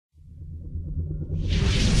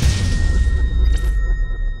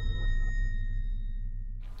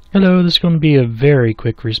Hello, this is going to be a very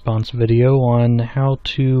quick response video on how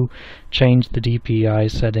to change the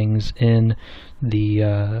DPI settings in the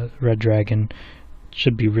Redragon.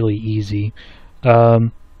 Should be really easy.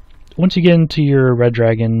 Once you get into your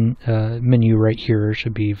Redragon menu right here,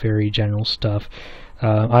 should be very general stuff.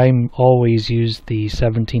 I always use the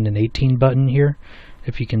 17 and 18 button here,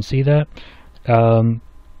 if you can see that.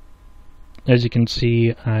 As you can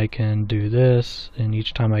see, I can do this, and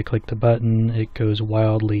each time I click the button, it goes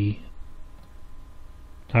wildly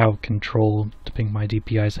out of control to pick my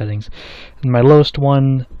DPI settings. And my lowest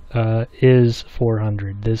one is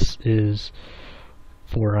 400. This is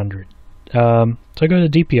 400. So I go to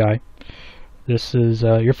DPI. This is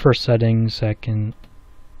your first setting, second,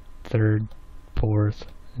 third, fourth,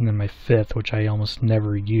 and then my fifth, which I almost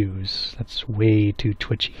never use. That's way too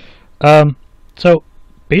twitchy. So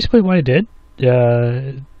basically what I did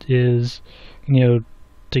is, to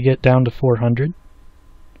get down to 400,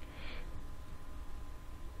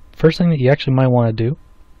 first thing that you actually might want to do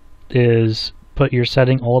is put your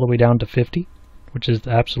setting all the way down to 50, which is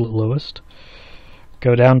the absolute lowest.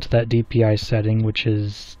 Go down to that DPI setting, which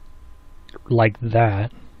is like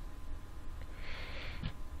that,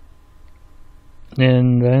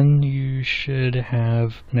 and then you should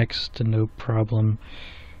have next to no problem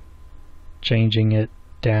changing it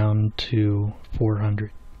down to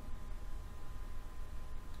 400.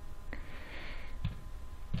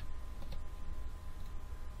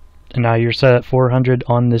 And now you're set at 400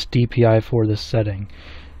 on this DPI for this setting.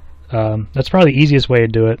 That's probably the easiest way to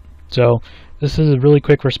do it. So this is a really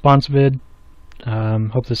quick response vid.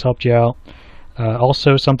 Hope this helped you out.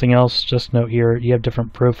 Also, something else, just note here, you have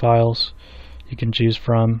different profiles you can choose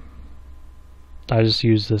from. I just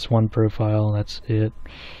use this one profile, that's it.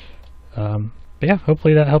 But yeah,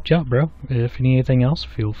 hopefully that helped you out, bro. If you need anything else,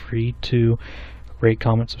 feel free to rate,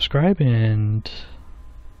 comment, subscribe, and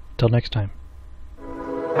until next time.